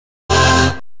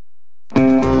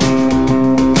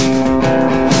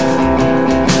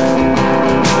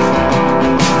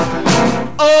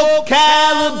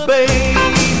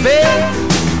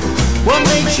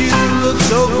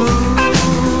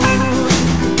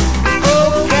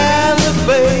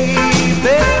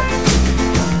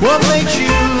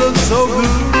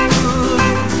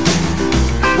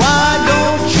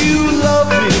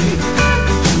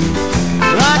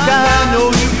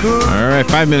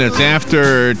right, 5 minutes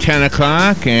after 10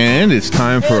 o'clock, and it's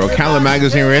time for Ocala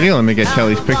Magazine Radio. Let me get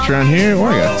Kelly's picture on here. Oh,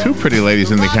 I got two pretty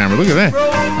ladies in the camera. Look at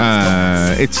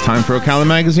that. It's time for Ocala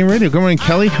Magazine Radio. Good morning,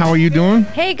 Kelly. How are you doing?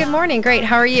 Hey, good morning. Great.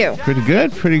 How are you? Pretty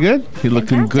good, pretty good. You're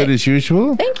looking good as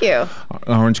usual. Thank you.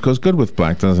 Orange goes good with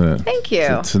black, doesn't it? Thank you.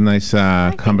 It's a nice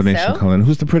combination color. And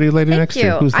who's the pretty lady next to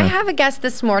you? Who's that? I have a guest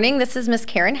this morning. This is Miss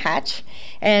Karen Hatch,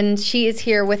 and she is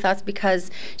here with us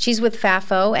because she's with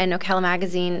FAFO, and Ocala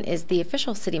Magazine is the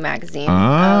official city magazine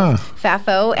of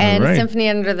FAFO, and Symphony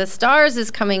Under the Stars is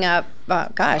coming up,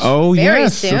 very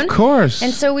soon. Of course.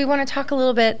 And so we want to talk a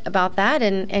little bit about that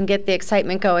and get the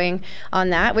excitement going on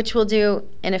that, which we'll do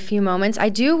in a few moments. I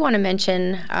do want to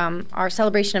mention our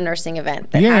Celebration of Nursing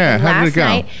event that happened last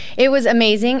night. It was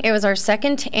amazing. It was our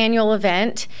second annual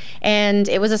event, and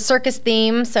it was a circus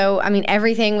theme, so I mean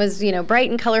everything was, you know, bright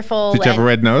and colorful. Did you have a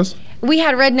red nose? We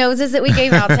had red noses that we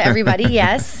gave out to everybody,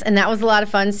 yes, and that was a lot of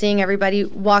fun seeing everybody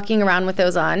walking around with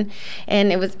those on.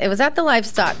 And it was at the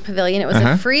Livestock Pavilion. It was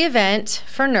a free event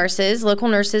for nurses, local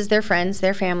nurses, their friends,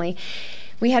 their family.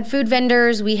 We had food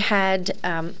vendors, we had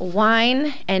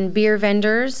wine and beer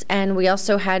vendors, and we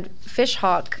also had Fish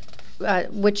Hawk,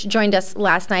 which joined us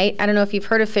last night. I don't know if you've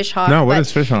heard of Fish Hawk. No, what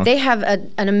is Fish Hawk? They have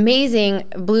an amazing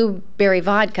blueberry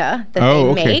vodka that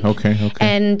they make. Okay.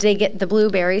 And they get the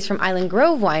blueberries from Island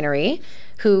Grove Winery,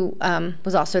 who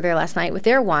was also there last night with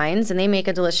their wines, and they make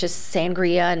a delicious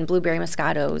sangria and blueberry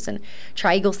moscatos, and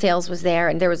Tri-Eagle Sales was there,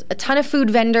 and there was a ton of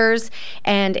food vendors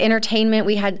and entertainment.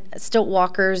 We had stilt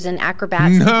walkers and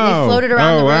acrobats. They floated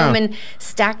around the room and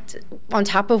stacked on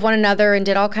top of one another and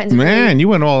did all kinds of you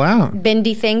went all out.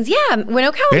 Bendy things. Yeah,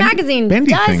 when Ocala Magazine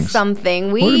does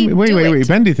something, we wait,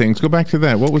 bendy things. Go back to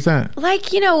that. What was that?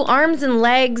 Like, you know, arms and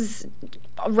legs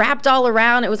wrapped all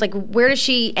around. It was like, where does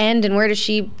she end and where does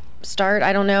she start?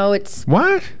 I don't know. It's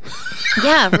what?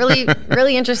 Yeah,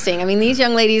 really interesting. I mean, these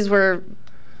young ladies were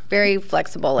very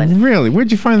flexible and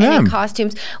where'd you find them? In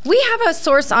costumes. We have a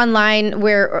source online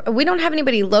where we don't have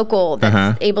anybody local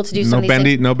that's able to do some of these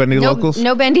things. No bendy locals?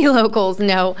 No bendy locals,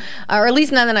 no. Or at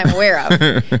least none that I'm aware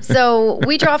of. So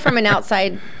we draw from an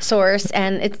outside source,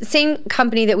 and it's the same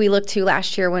company that we looked to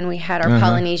last year when we had our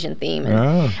Polynesian theme.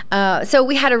 And, so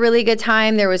we had a really good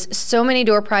time. There was so many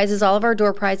door prizes. All of our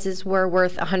door prizes were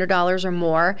worth $100 or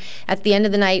more. At the end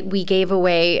of the night, we gave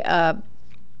away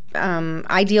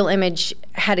Ideal Image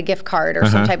had a gift card or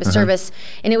some type of service,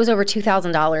 and it was over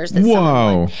 $2,000.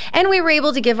 Whoa! And we were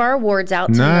able to give our awards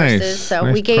out to nurses. So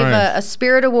we gave a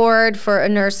Spirit Award for a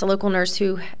nurse, a local nurse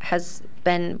who has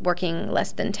been working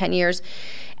less than 10 years,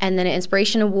 and then an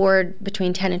Inspiration Award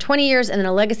between 10 and 20 years, and then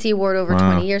a Legacy Award over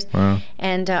 20 years,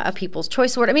 and a People's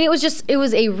Choice Award. I mean, it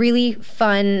was a really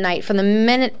fun night. From the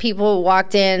minute people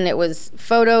walked in, it was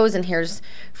photos, and here's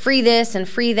free this and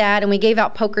free that, and we gave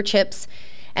out poker chips.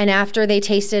 And after they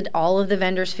tasted all of the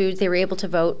vendors' foods, they were able to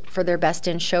vote for their best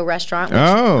in show restaurant,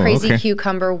 which Crazy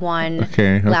Cucumber won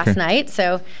last night.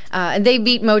 So they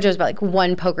beat Mojo's by like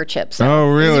one poker chip. So oh,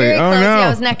 really? It was very close. No. Yeah, it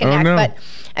was neck and neck. But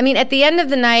I mean, at the end of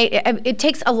the night, it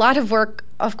takes a lot of work.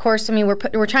 Of course, I mean,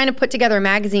 we're trying to put together a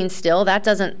magazine still. That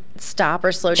doesn't stop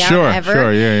or slow down ever.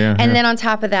 Sure, yeah. And then on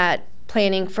top of that,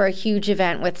 planning for a huge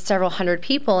event with several hundred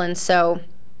people, and so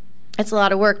it's a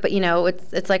lot of work, but you know,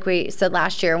 it's like we said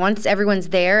last year. Once everyone's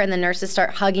there and the nurses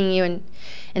start hugging you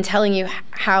and telling you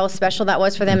how special that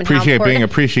was for them and how important, being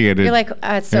appreciated, you're like,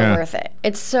 it's so worth it.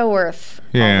 It's so worth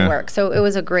all the work. So it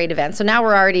was a great event. So now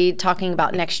we're already talking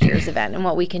about next year's event and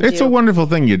what we can do. It's a wonderful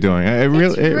thing you're doing. It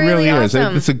really is.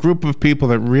 Awesome. It's a group of people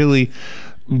that really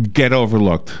get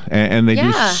overlooked, and they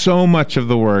do so much of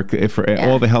the work for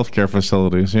all the healthcare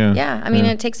facilities. I mean,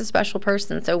 it takes a special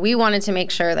person. So we wanted to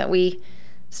make sure that we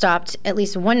stopped at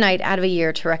least one night out of a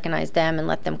year to recognize them and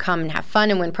let them come and have fun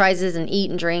and win prizes and eat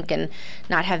and drink and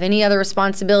not have any other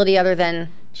responsibility other than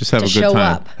just have a good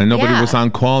time. And nobody was on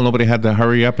call. Nobody had to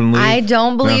hurry up and leave. I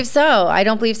don't believe so. I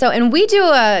don't believe so. And we do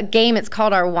a game. It's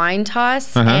called our wine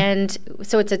toss. And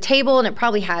so it's a table, and it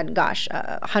probably had,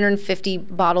 150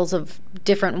 bottles of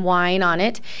different wine on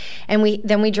it. And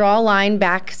then we draw a line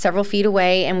back several feet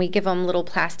away, and we give them little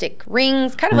plastic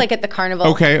rings, kind of like at the carnival.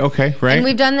 Okay, right. And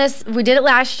we've done this. We did it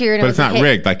last year. And but it's not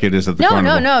rigged like it is at the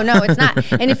carnival. No, it's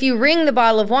not. And if you ring the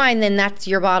bottle of wine, then that's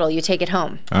your bottle. You take it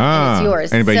home. And it's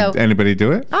yours. Anybody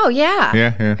do it? Oh, yeah.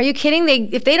 Yeah. Are you kidding?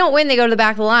 If they don't win, they go to the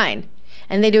back of the line.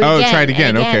 And they do it again. Try it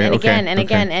again. And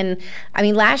again. And I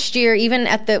mean, last year, even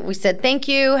we said, thank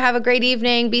you, have a great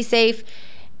evening, be safe.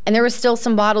 and there was still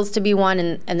some bottles to be won,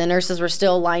 and the nurses were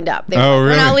still lined up. They were like, really?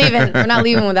 We're not leaving. We're not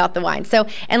leaving without the wine. So,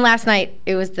 and last night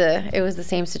it was the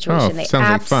same situation. They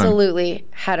absolutely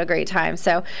had a great time.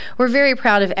 So we're very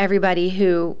proud of everybody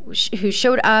who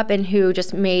showed up and who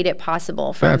just made it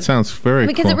possible. That sounds very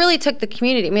because cool. It really took the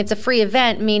community. I mean, it's a free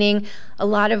event, meaning a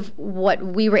lot of what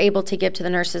we were able to give to the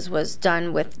nurses was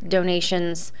done with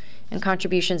donations and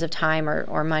contributions of time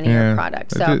or money or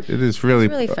product. So it is really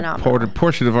phenomenal. A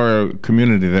portion of our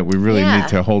community that we really need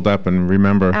to hold up and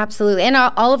remember. Absolutely. And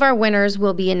all of our winners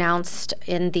will be announced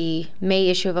in the May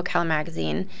issue of Ocala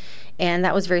magazine. And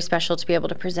that was very special to be able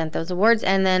to present those awards.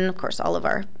 And then, of course, all of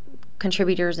our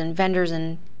contributors and vendors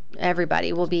and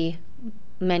everybody will be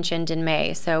mentioned in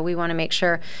May. So we want to make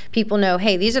sure people know,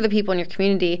 hey, these are the people in your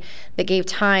community that gave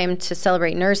time to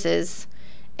celebrate nurses,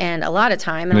 and a lot of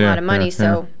time and a lot of money.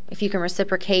 So if you can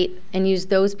reciprocate and use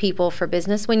those people for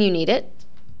business when you need it,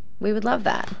 we would love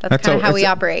that. That's kind of how we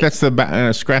operate. That's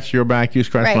the scratch your back, you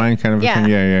scratch mine kind of a thing.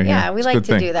 Yeah, we like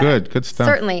to do that. Good stuff.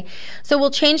 Certainly. So we'll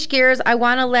change gears. I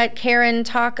want to let Karen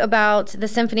talk about the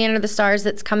Symphony Under the Stars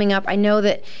that's coming up. I know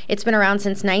that it's been around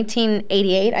since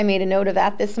 1988. I made a note of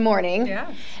that this morning.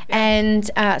 Yeah. And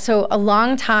so a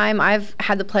long time. I've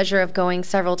had the pleasure of going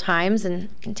several times and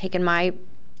taken my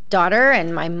daughter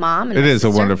and my mom and it my is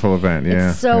sister. A wonderful event.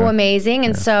 It's so amazing.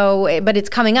 And so, but it's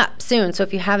coming up soon. So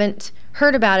if you haven't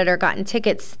heard about it or gotten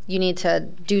tickets, you need to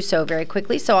do so very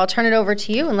quickly. So I'll turn it over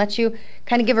to you and let you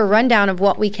kind of give a rundown of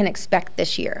what we can expect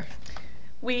this year.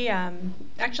 We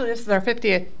actually, this is our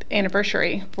 50th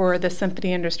anniversary for the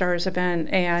Symphony Under Stars event,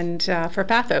 and for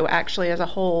FAFO actually as a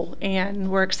whole, and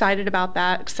we're excited about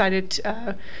that. Excited.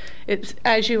 It's,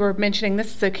 as you were mentioning,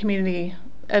 this is a community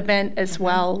event as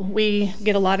well. We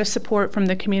get a lot of support from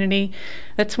the community.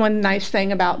 That's one nice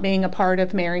thing about being a part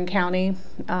of Marion County.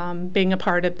 Being a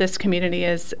part of this community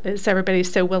is everybody's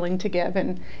so willing to give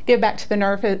and give back to the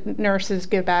nurses,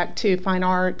 give back to fine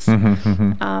arts.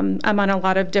 I'm on a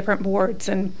lot of different boards,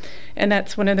 and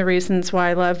that's one of the reasons why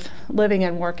I love living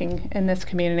and working in this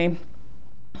community.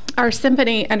 Our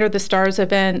Symphony Under the Stars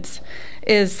event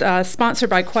is sponsored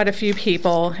by quite a few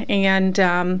people,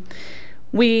 and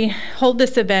we hold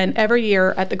this event every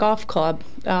year at the golf club,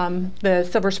 the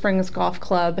Silver Springs Golf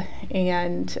Club,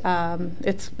 and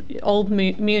it's Old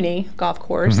Muni Golf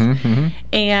Course.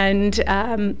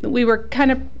 And we were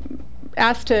kind of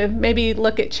asked to maybe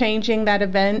look at changing that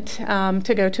event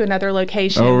to go to another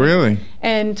location. Oh, really?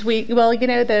 And well, you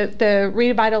know, the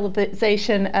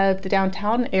revitalization of the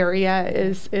downtown area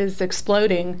is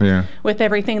exploding with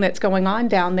everything that's going on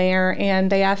down there. And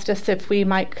they asked us if we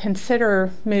might consider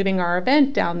moving our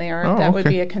event down there. That would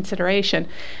be a consideration.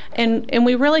 And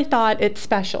we really thought it's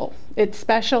special. It's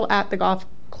special at the golf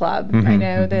club. I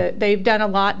know that they've done a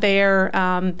lot there.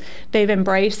 They've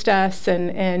embraced us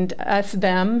and us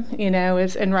them, you know,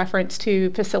 is in reference to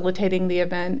facilitating the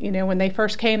event. You know, when they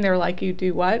first came, they were like, "You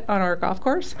do what on our golf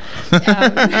course?"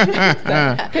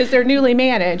 Because they're newly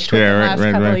managed within the last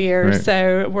couple of years.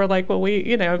 So we're like, well, we,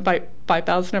 you know, invite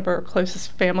 5,000 of our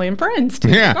closest family and friends to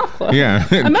the golf club.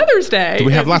 On Mother's Day. Do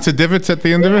we have lots of divots at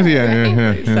the end of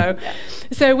it?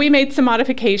 So we made some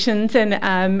modifications,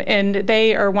 and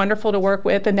they are wonderful to work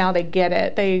with, and now they get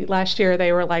it. Last year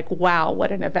they were like, wow,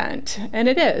 what an event. And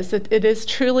it is. It is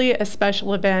truly a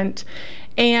special event.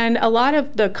 And a lot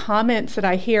of the comments that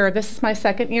I hear, this is my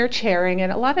second year chairing,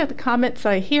 and a lot of the comments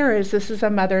I hear is this is a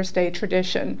Mother's Day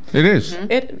tradition. It is.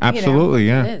 Absolutely,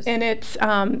 you know, it is. And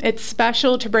it's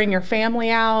special to bring your family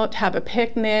out, have a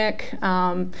picnic,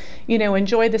 you know,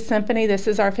 enjoy the symphony. This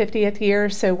is our 50th year,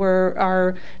 so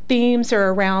our themes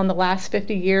are around the last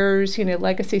 50 years, you know,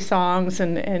 legacy songs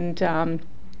and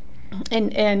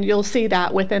you'll see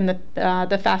that within the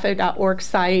FAFO.org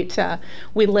site.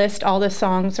 We list all the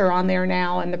songs are on there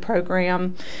now in the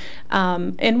program.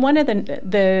 And one of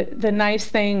the nice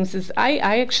things is I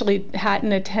actually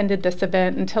hadn't attended this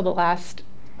event until the last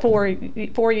 4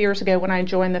 years ago when I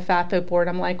joined the FAFO board.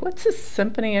 I'm like, what's this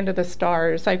Symphony Under the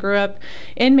Stars? I grew up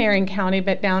in Marion County,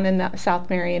 but down in the South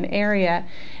Marion area.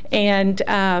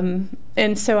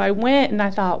 And so I went and I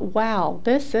thought, wow,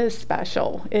 this is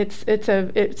special.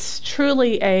 It's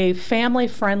truly a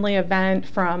family-friendly event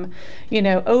from, you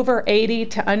know, over 80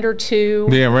 to under 2.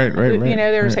 Yeah, right. You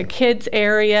know, there's a kids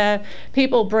area.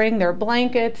 People bring their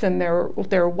blankets and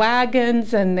their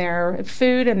wagons and their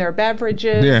food and their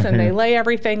beverages, and they lay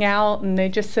everything out and they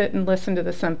just sit and listen to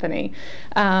the symphony.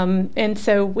 And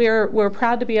so we're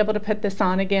proud to be able to put this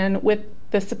on again with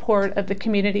the support of the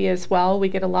community as well. We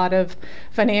get a lot of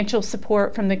financial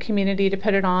support from the community to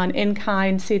put it on. In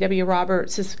kind, CW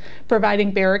Roberts is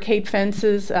providing barricade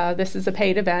fences. This is a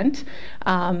paid event.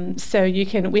 So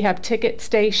we have ticket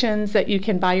stations that you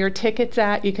can buy your tickets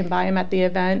at. You can buy them at the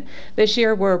event. This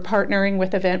year we're partnering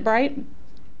with Eventbrite.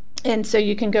 And so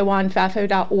you can go on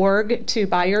fafo.org to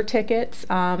buy your tickets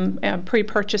and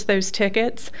pre-purchase those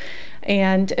tickets.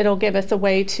 And it'll give us a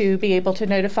way to be able to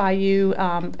notify you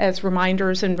as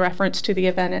reminders in reference to the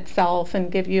event itself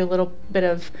and give you a little bit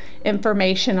of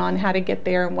information on how to get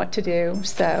there and what to do.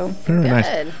 So very nice.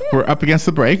 Yeah. We're up against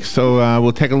the break, so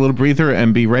we'll take a little breather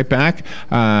and be right back.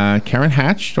 Karen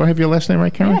Hatch, do I have your last name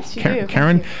right, Karen? Yes, you do.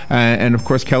 Karen, and of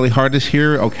course Kelli Hart is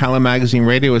here. Ocala Magazine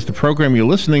Radio is the program you're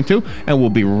listening to, and we'll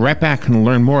be right back and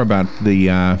learn more about the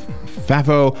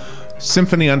FAFO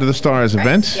Symphony Under the Stars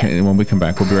event. Yes. And when we come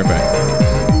back, we'll be right back.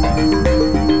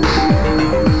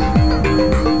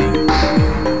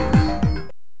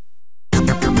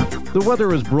 The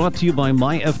weather is brought to you by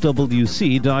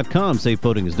myfwc.com. Safe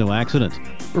boating is no accident.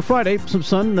 For Friday, some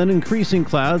sun, then increasing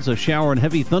clouds, a shower and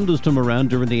heavy thunderstorm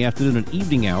around during the afternoon and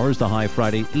evening hours. The high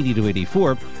Friday 80 to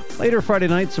 84. Later Friday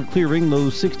night, some clearing,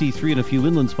 lows 63 in a few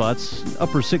inland spots,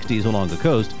 upper 60s along the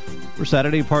coast. For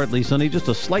Saturday, partly sunny, just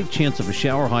a slight chance of a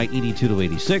shower, high 82 to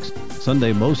 86.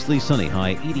 Sunday, mostly sunny,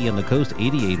 high 80 on the coast,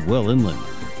 88 well inland.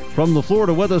 From the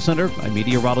Florida Weather Center, I'm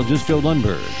meteorologist Joe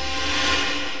Lundberg.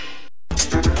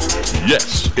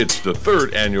 Yes, it's the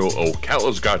third annual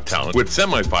Ocala's Got Talent with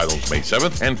semifinals May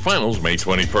 7th and finals May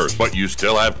 21st. But you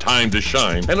still have time to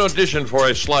shine and audition for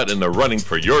a slot in the running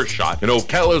for your shot in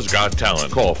Ocala's Got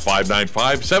Talent. Call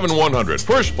 595-7100.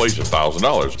 First place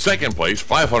 $1,000, second place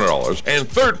 $500, and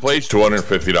third place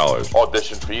 $250.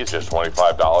 Audition fee is just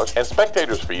 $25 and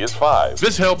spectators fee is $5.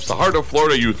 This helps the Heart of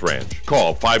Florida Youth Ranch.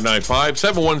 Call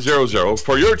 595-7100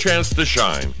 for your chance to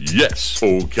shine. Yes,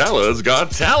 Ocala's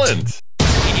Got Talent.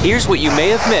 Here's what you may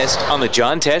have missed on the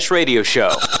John Tesh Radio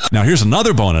Show. Now here's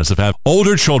another bonus of how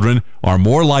older children are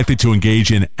more likely to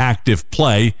engage in active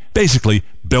play, basically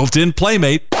built-in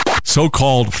Playmate.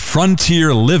 So-called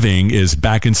frontier living is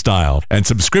back in style, and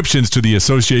subscriptions to the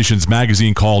association's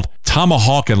magazine called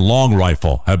Tomahawk and Long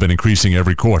Rifle have been increasing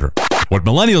every quarter. What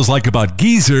millennials like about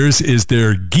geezers is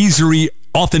their geezery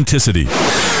authenticity.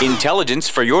 Intelligence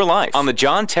for your life on the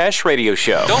John Tesh Radio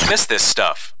Show. Don't miss this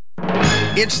stuff.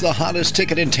 It's the hottest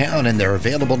ticket in town, and they're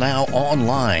available now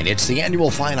online. It's the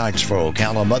annual Fine Arts for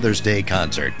Ocala Mother's Day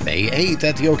concert, May 8th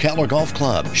at the Ocala Golf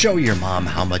Club. Show your mom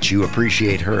how much you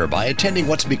appreciate her by attending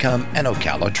what's become an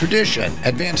Ocala tradition.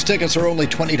 Advance tickets are only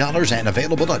 $20 and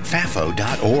available at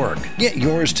fafo.org. Get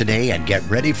yours today and get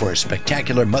ready for a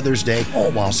spectacular Mother's Day,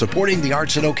 all while supporting the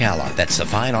arts in Ocala. That's the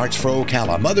Fine Arts for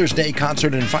Ocala Mother's Day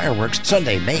concert and fireworks,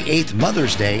 Sunday, May 8th,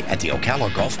 Mother's Day at the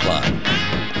Ocala Golf Club.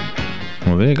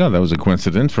 Well, there you go. That was a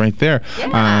coincidence right there. Yeah.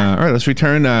 All right, let's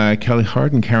return Kelli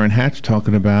Hart and Karen Hatch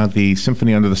talking about the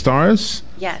Symphony Under the Stars.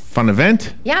 Yes. Fun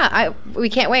event. Yeah,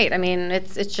 we can't wait. I mean,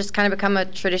 it's just kind of become a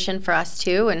tradition for us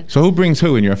too. And so, who brings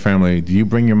who in your family? Do you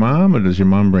bring your mom, or does your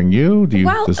mom bring you?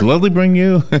 Does Lily bring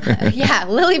you? Yeah,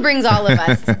 Lily brings all of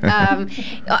us.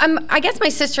 I guess my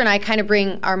sister and I kind of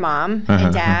bring our mom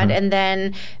and dad, and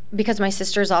then because my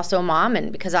sister is also a mom,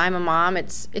 and because I'm a mom,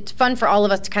 it's fun for all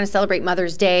of us to kind of celebrate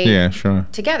Mother's Day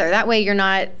together. That way, you're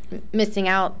not missing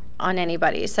out on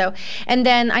anybody. So, and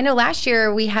then I know last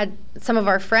year we had some of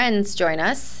our friends join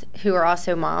us who are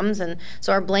also moms, and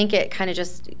so our blanket kind of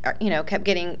just, kept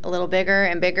getting a little bigger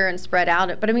and bigger and spread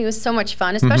out. But I mean, it was so much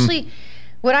fun, especially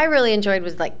what I really enjoyed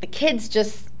was like the kids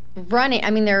just running.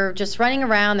 I mean, they're just running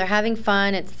around, they're having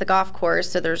fun. It's the golf course,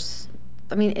 so it's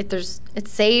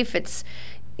safe. It's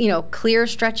clear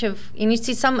stretch of, and you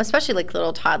see some, especially like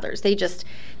little toddlers, they just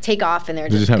take off and they're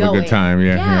just have going. A good time,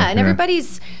 and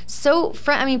everybody's so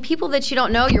I mean, people that you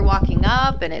don't know, you're walking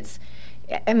up, and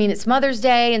it's Mother's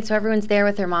Day, and so everyone's there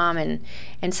with their mom,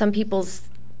 and some people's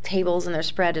tables and their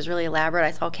spread is really elaborate.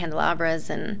 I saw candelabras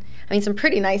and some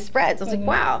pretty nice spreads. I was like,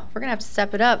 wow, we're gonna have to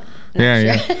step it up.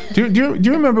 Yeah. Do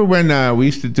you remember when we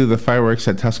used to do the fireworks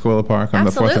at Tuscarora Park on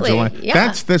the 4th of July? Yeah.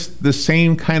 That's the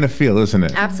same kind of feel, isn't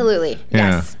it? Absolutely.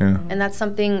 Yes. Yeah. And that's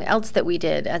something else that we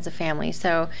did as a family.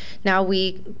 So now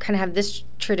we kind of have this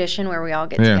tradition where we all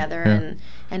get together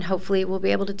and hopefully we'll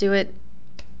be able to do it.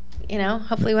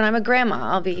 Hopefully when I'm a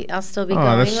grandma, I'll still be going.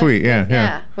 Oh, that's sweet.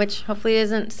 Yeah. Which hopefully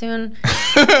isn't soon.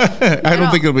 I don't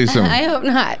think it'll be soon. I hope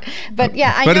not. But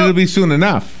yeah, But it'll be soon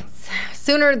enough.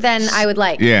 Sooner than I would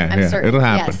like. I'm certain. It'll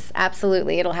happen. Yes,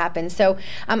 absolutely, it'll happen. So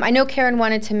I know Karen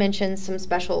wanted to mention some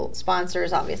special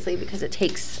sponsors, obviously, because it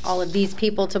takes all of these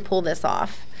people to pull this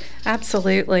off.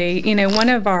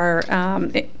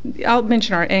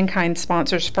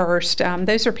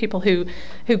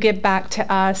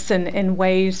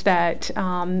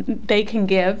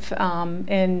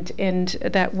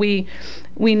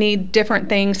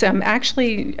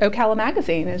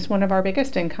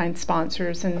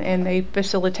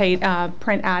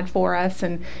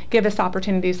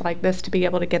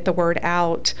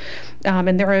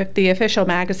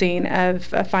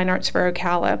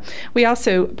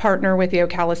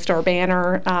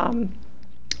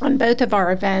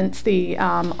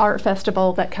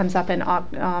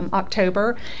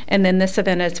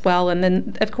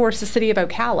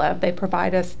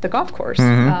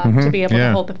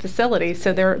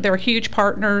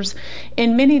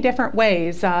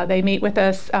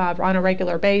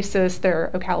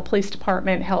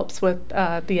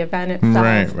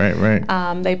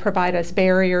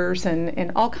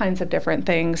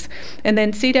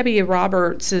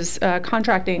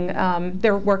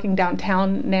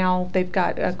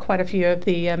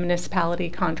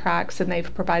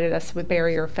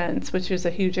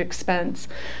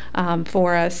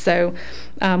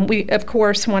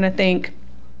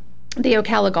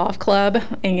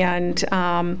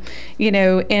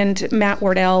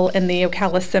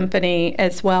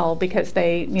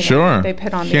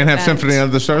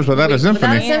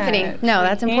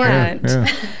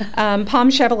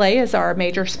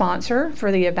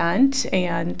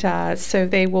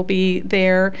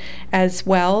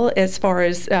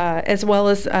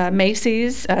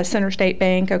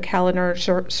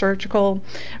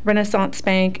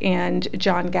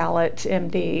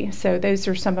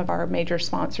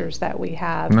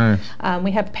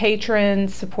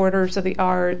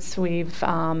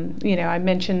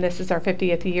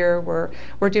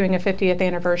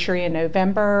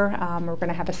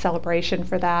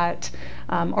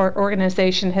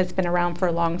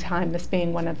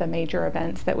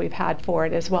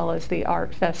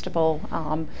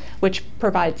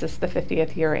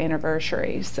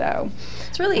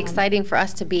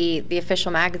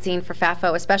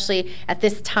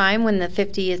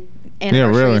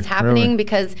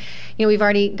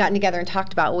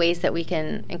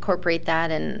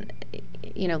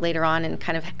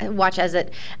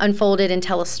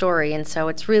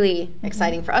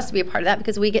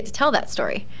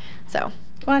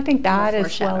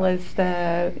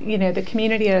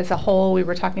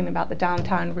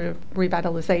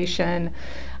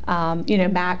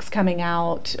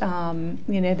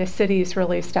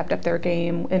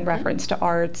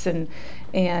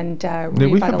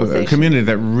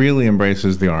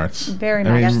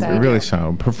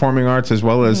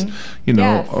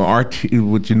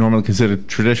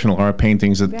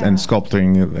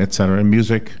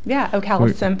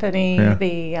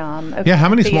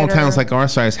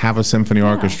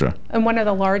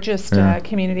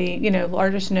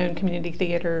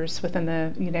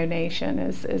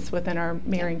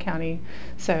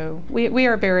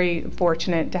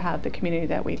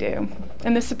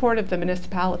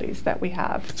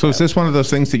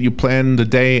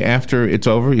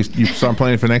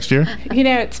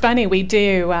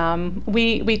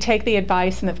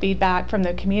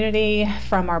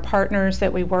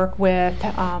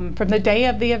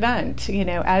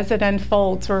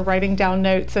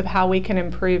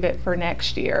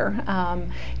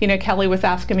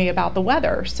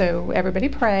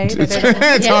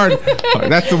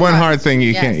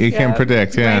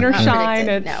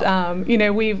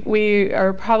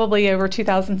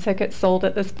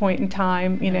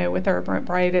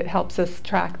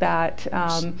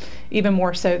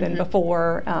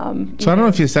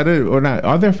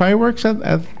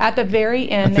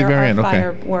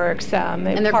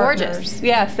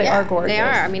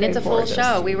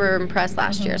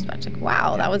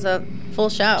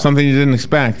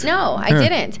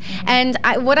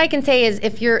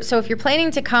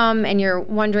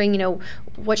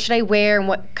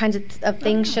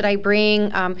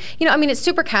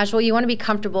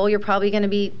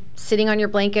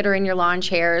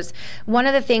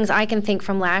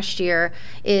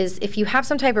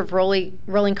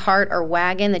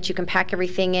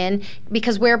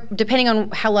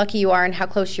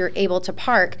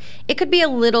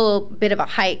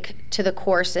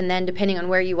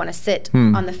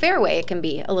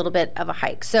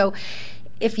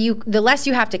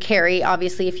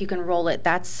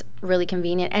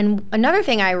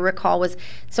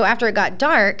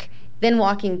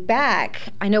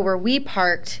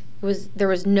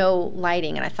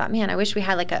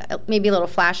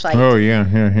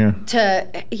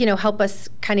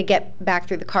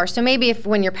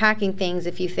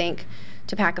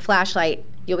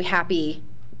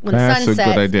 when the That's sun a good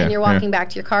sets idea, and you're walking back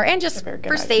to your car, and just very good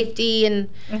for idea. safety and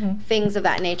things of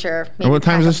that nature. Maybe And what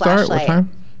time pack does a it start? What flashlight. time?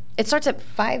 It starts at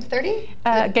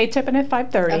 5:30. Gates open at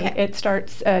 5:30. Okay. It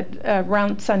starts at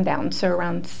around sundown, so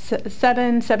around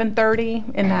 7:30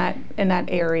 in that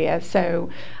area. So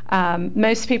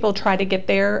most people try to get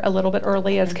there a little bit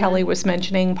early, as Kelly was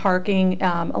mentioning, parking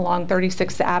along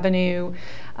 36th Avenue.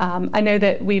 I know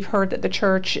that we've heard that the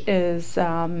church is.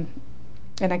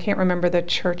 And I can't remember the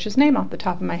church's name off the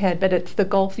top of my head, but it's the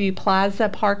Gulfview Plaza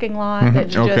parking lot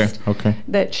that's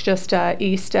just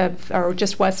east of, or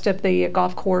just west of the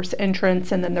golf course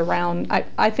entrance, and then the round.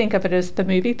 I think of it as the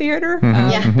movie theater.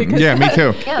 Because Yeah, me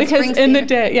too. Yeah, because Springs in the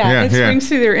Theater. day, Yeah, it's yeah. Springs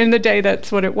Theater. In the day,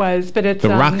 that's what it was. But it's The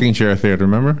rocking chair theater,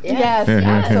 remember? Yes, Yeah, yeah,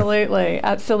 yeah.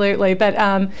 absolutely. But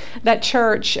that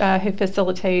church who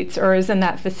facilitates or is in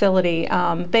that facility,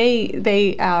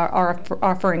 they are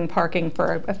offering parking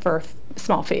for a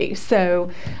small fee. So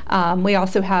we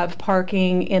also have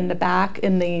parking in the back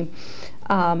in the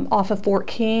off of Fort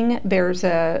King. There's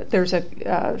a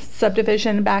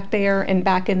subdivision back there, and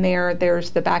back in there's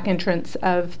the back entrance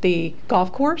of the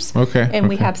golf course. Okay, And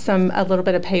we okay. have a little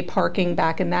bit of paid parking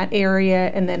back in that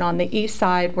area, and then on the east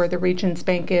side where the Regions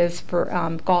Bank is for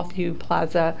Gulfview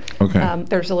Plaza, Okay.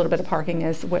 there's a little bit of parking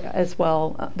as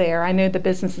well there. I know the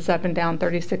businesses up and down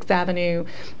 36th Avenue,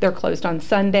 they're closed on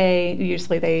Sunday.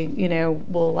 Usually they,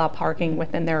 will allow parking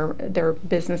within their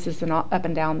businesses and up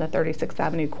and down the 36th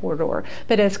Avenue corridor.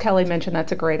 But as Kelly mentioned,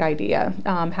 that's a great idea.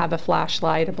 Have a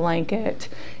flashlight, a blanket,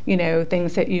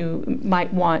 things that you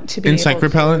might want to be Insect able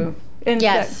repellent? to.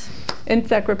 Yes.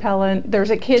 Insect repellent. There's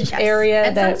a kids Yes. area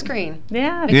And that sunscreen.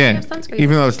 Yeah. Make sure you Yeah. have sunscreen.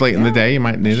 Even though it's late in the day, you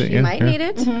might need it. You might need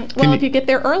it. Well, if you get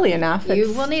there early enough, You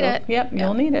it's will need still- it. Yep,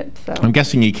 you'll need it. So. I'm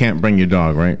guessing you can't bring your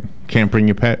dog, right? Can't bring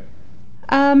your pet?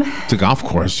 It's a golf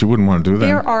course. You wouldn't want to do that.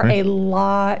 There are right? a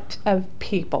lot of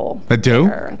people That do?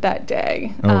 there that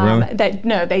day. Oh, really?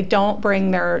 No, they don't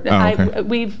bring their. Oh, okay.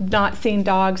 We've not seen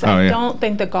dogs. Oh, I yeah. don't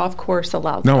think the golf course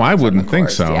allows. No, dogs I on the wouldn't think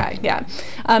course. so. Yeah.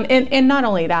 And not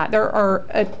only that, there are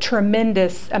a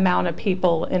tremendous amount of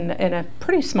people in a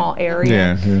pretty small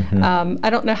area. Yeah. I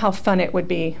don't know how fun it would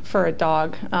be for a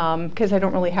dog because I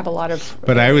don't really have a lot of.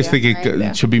 But I always think area. it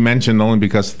Yeah. should be mentioned only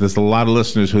because there's a lot of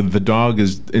listeners who the dog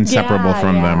is inseparable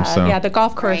from them. So Yeah, the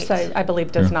golf course, Right. I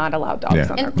believe, does not allow dogs Yeah.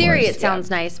 on In their theory, course. it sounds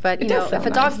nice, but It you does know, if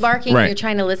sound a dog's nice. barking Right. and you're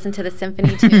trying to listen to the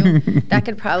symphony too, that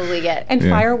could probably get. And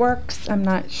fireworks, I'm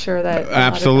not sure that. a lot of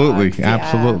Absolutely, dogs- yeah,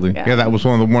 absolutely. Yeah, that was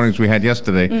one of the warnings we had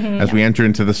yesterday as we enter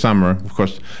into the summer. Of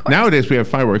course, nowadays we have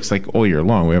fireworks like all year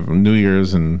long. We have New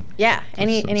Year's and Yeah,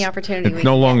 any opportunity. it's we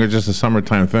no can longer get. just a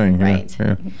summertime thing. Yeah, Right.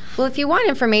 Yeah. Well, if you want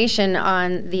information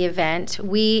on the event,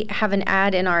 we have an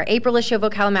ad in our April issue of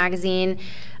Ocala magazine,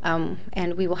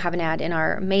 and we will have an ad in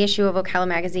our May issue of Ocala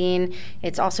magazine.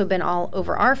 It's also been all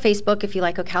over our Facebook if you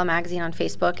like Ocala magazine on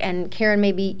Facebook. And Karen,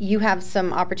 maybe you have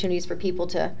some opportunities for people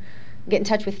to get in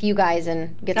touch with you guys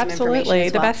and get some information Absolutely.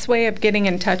 as The well. best way of getting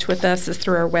in touch with us is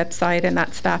through our website, and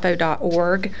that's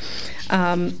fafo.org.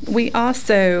 We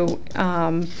also,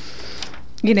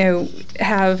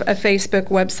 have a Facebook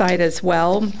website as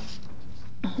well.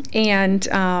 And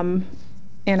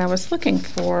I was looking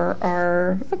for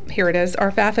here it is,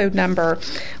 our FAFO number.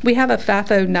 We have a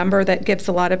FAFO number that gives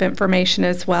a lot of information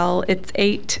as well. It's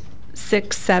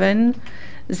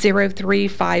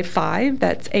 867-0355.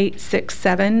 That's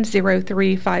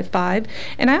 867-0355.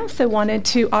 And I also wanted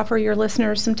to offer your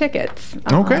listeners some tickets.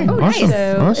 Okay, awesome,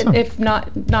 So awesome. if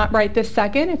not right this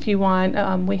second, if you want,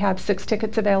 we have 6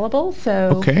 tickets available. So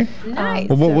Okay. Nice.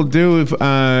 Well, what we'll do if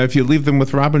you leave them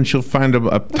with Robin, she'll find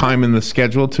a time in the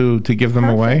schedule to give them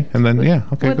away, and then okay,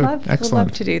 Would good, love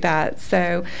excellent. to do that.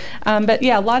 So, but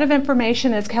yeah, a lot of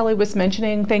information, as Kelly was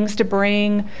mentioning, things to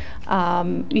bring.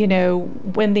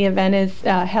 When the event is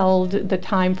held, the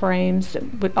time frames,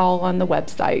 all on the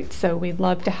website. So we'd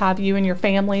love to have you and your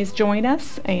families join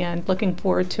us, and looking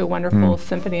forward to a wonderful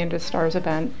Symphony Into Stars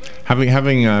event.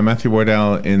 Having Matthew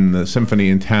Wardell in the symphony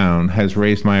in town has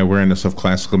raised my awareness of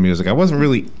classical music. I wasn't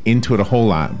really into it a whole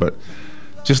lot, but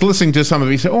just listening to some of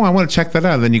it, you say, "Oh, I want to check that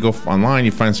out." Then you go online,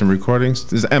 you find some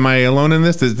recordings. Am I alone in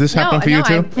this? Does this happen for you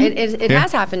too? It Yeah?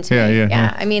 has happened to Yeah, me.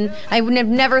 yeah. I mean, I would have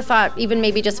never thought, even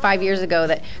maybe just 5 years ago,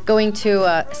 that going to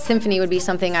a symphony would be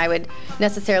something I would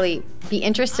necessarily be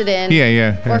interested in.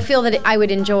 Yeah. Or feel that I would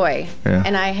enjoy. Yeah.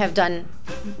 And I have done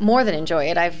more than enjoy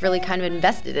it. I've really kind of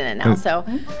invested in it now. So,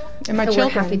 and my so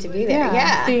children, we're happy to be there.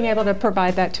 Yeah. Being able to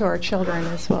provide that to our children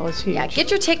as well is huge. Yeah, get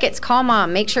your tickets. Call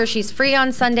Mom. Make sure she's free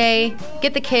on Sunday.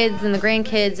 Get the kids and the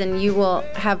grandkids, and you will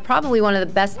have probably one of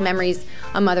the best memories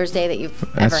on Mother's Day that you've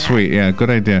ever had. That's sweet. Yeah, good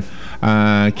idea.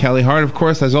 Kelli Hart, of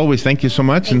course, as always, thank you so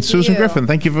much. And Susan Griffin,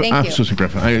 thank you for Susan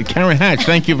Griffin. Karen Hatch,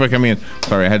 thank you for coming in.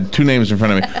 Sorry, I had two names in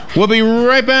front of me. We'll be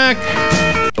right back.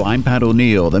 I'm Pat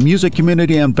O'Neill. The music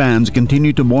community and fans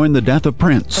continue to mourn the death of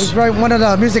Prince. He's one of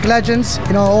the music legends.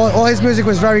 You know, all his music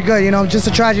was very good. You know, just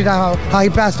a tragedy how he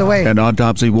passed away. An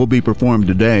autopsy will be performed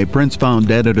today. Prince found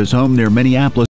dead at his home near Minneapolis.